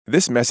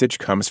This message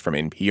comes from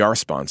NPR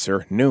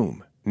sponsor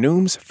Noom.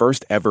 Noom's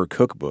first ever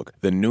cookbook,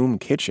 The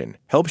Noom Kitchen,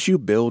 helps you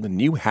build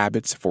new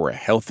habits for a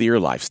healthier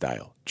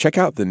lifestyle. Check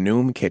out The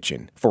Noom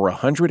Kitchen for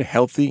 100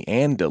 healthy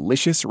and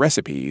delicious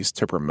recipes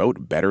to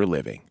promote better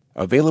living.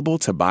 Available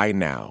to buy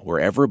now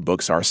wherever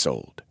books are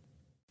sold.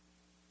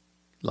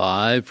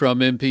 Live from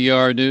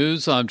NPR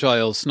News, I'm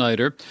Giles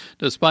Snyder.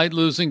 Despite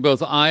losing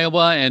both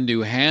Iowa and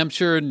New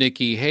Hampshire,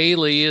 Nikki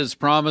Haley is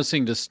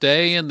promising to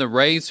stay in the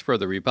race for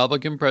the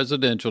Republican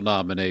presidential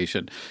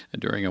nomination.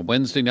 And during a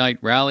Wednesday night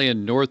rally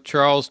in North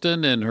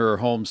Charleston in her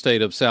home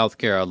state of South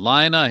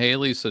Carolina,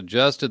 Haley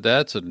suggested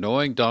that's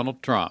annoying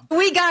Donald Trump.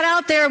 We got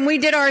out there and we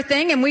did our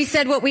thing and we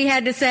said what we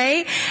had to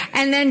say.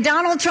 And then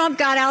Donald Trump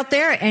got out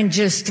there and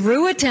just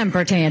threw a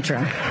temper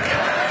tantrum.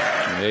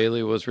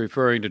 Haley was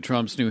referring to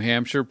Trump's New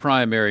Hampshire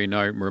primary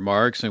night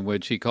remarks in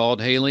which he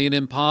called Haley an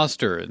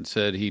imposter and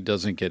said he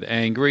doesn't get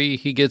angry,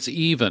 he gets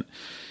even.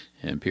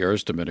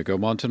 NPR's Domenico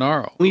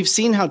Montanaro. We've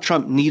seen how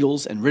Trump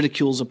needles and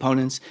ridicules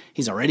opponents.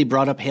 He's already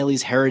brought up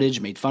Haley's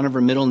heritage, made fun of her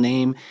middle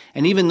name.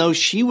 And even though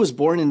she was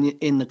born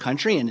in the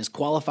country and is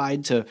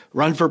qualified to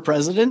run for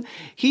president,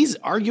 he's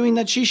arguing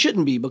that she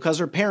shouldn't be because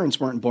her parents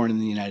weren't born in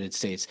the United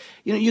States.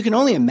 You know, you can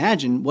only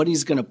imagine what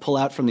he's going to pull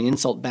out from the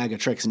insult bag of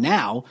tricks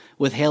now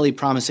with Haley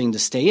promising to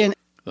stay in.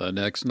 The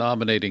next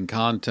nominating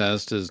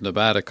contest is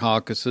Nevada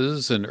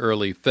caucuses in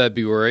early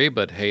February,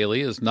 but Haley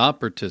is not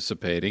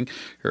participating.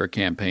 Her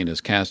campaign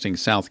is casting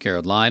South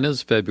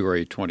Carolina's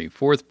February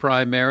 24th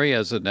primary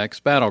as the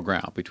next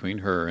battleground between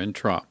her and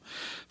Trump.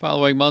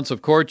 Following months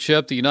of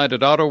courtship, the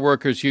United Auto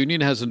Workers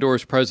Union has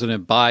endorsed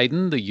President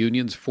Biden. The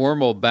union's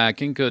formal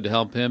backing could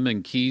help him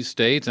in key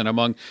states and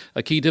among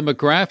a key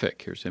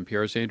demographic. Here's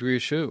NPR's Andrea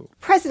Hsu.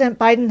 President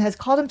Biden has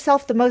called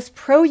himself the most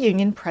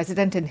pro-union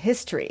president in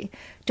history.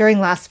 During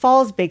last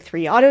fall's Big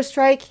Three auto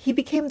strike, he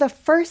became the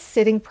first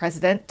sitting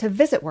president to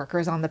visit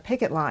workers on the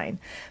picket line.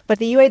 But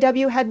the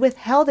UAW had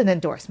withheld an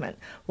endorsement,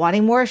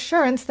 wanting more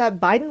assurance that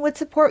Biden would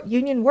support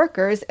union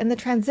workers in the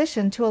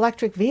transition to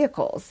electric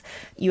vehicles.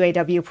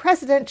 UAW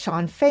President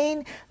Shawn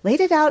Fain laid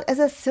it out as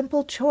a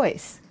simple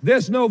choice.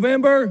 This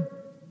November,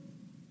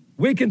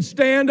 we can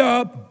stand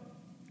up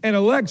and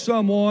elect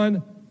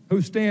someone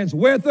who stands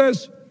with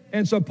us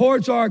and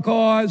supports our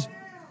cause,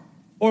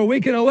 or we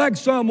can elect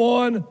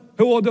someone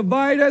who will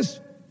divide us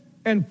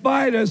and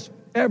fight us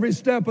every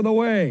step of the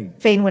way.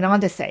 Fain went on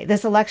to say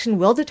this election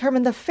will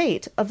determine the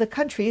fate of the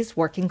country's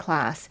working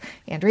class.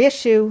 Andrea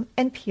Hsu,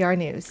 NPR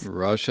News.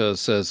 Russia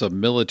says a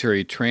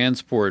military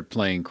transport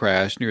plane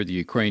crashed near the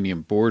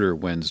Ukrainian border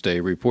Wednesday,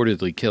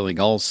 reportedly killing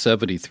all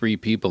 73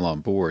 people on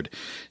board.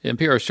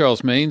 NPR's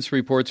Charles Maines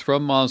reports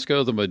from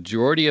Moscow the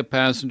majority of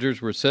passengers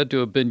were said to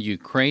have been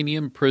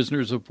Ukrainian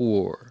prisoners of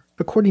war.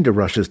 According to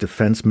Russia's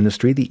defense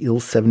ministry, the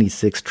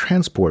Il-76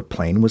 transport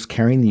plane was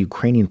carrying the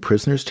Ukrainian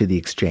prisoners to the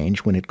exchange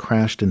when it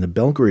crashed in the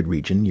Belgorod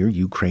region near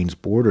Ukraine's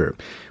border.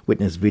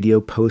 Witness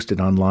video posted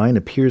online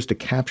appears to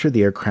capture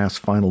the aircraft's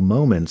final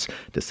moments,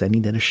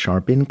 descending at a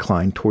sharp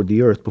incline toward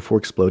the earth before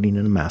exploding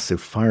in a massive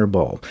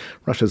fireball.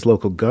 Russia's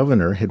local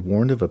governor had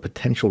warned of a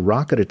potential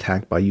rocket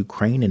attack by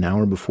Ukraine an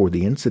hour before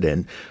the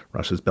incident.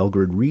 Russia's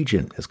Belgorod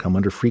region has come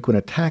under frequent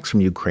attacks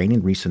from Ukraine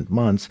in recent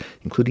months,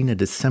 including a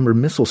December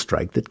missile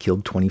strike that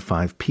killed 25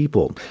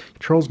 people.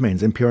 Charles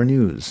Maines, NPR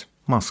News,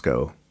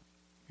 Moscow.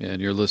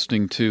 And you're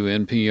listening to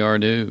NPR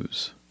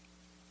News.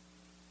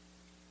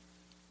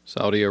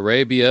 Saudi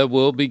Arabia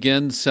will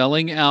begin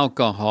selling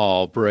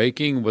alcohol,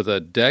 breaking with a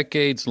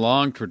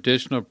decades-long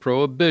tradition of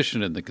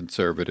prohibition in the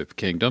conservative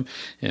kingdom.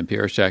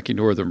 NPR's Jackie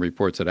Northam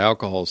reports that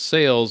alcohol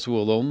sales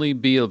will only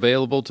be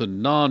available to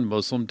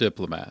non-Muslim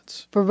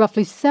diplomats. For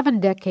roughly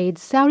 7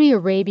 decades, Saudi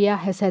Arabia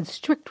has had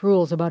strict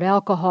rules about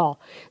alcohol.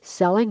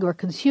 Selling or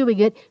consuming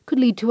it could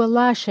lead to a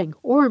lashing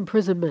or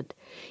imprisonment.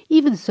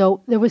 Even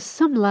so, there was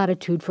some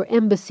latitude for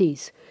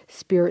embassies.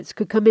 Spirits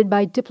could come in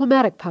by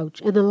diplomatic pouch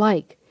and the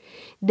like.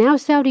 Now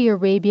Saudi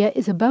Arabia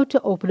is about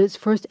to open its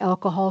first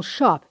alcohol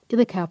shop in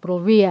the capital,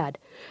 Riyadh.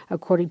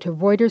 According to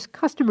Reuters,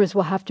 customers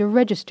will have to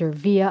register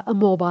via a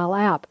mobile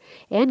app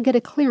and get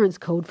a clearance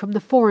code from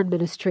the Foreign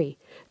Ministry.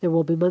 There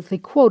will be monthly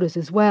quotas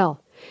as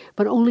well.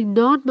 But only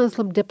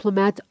non-Muslim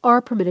diplomats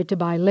are permitted to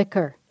buy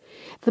liquor.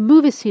 The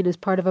move is seen as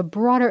part of a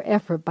broader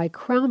effort by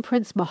Crown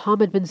Prince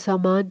Mohammed bin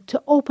Salman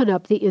to open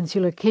up the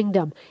insular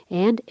kingdom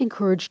and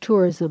encourage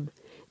tourism.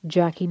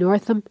 Jackie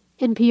Northam,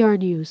 NPR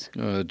News.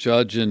 A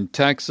judge in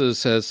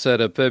Texas has set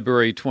a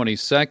February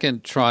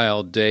 22nd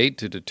trial date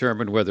to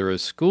determine whether a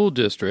school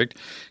district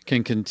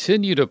can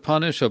continue to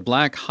punish a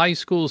black high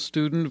school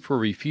student for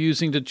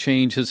refusing to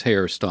change his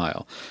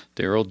hairstyle.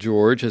 Daryl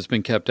George has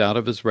been kept out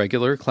of his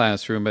regular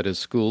classroom at his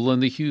school in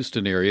the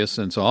Houston area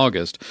since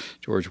August.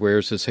 George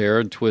wears his hair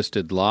in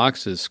twisted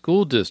locks. His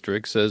school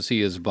district says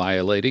he is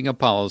violating a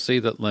policy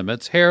that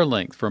limits hair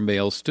length for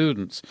male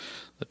students.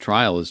 The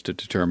trial is to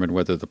determine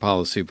whether the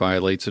policy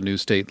violates a new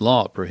state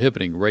law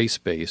prohibiting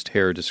race-based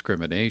hair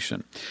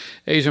discrimination.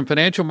 Asian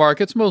financial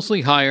markets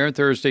mostly higher in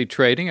Thursday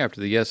trading after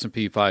the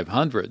S&P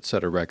 500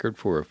 set a record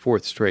for a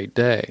fourth straight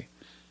day.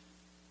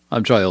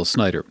 I'm Giles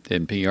Snyder,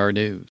 NPR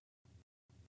News.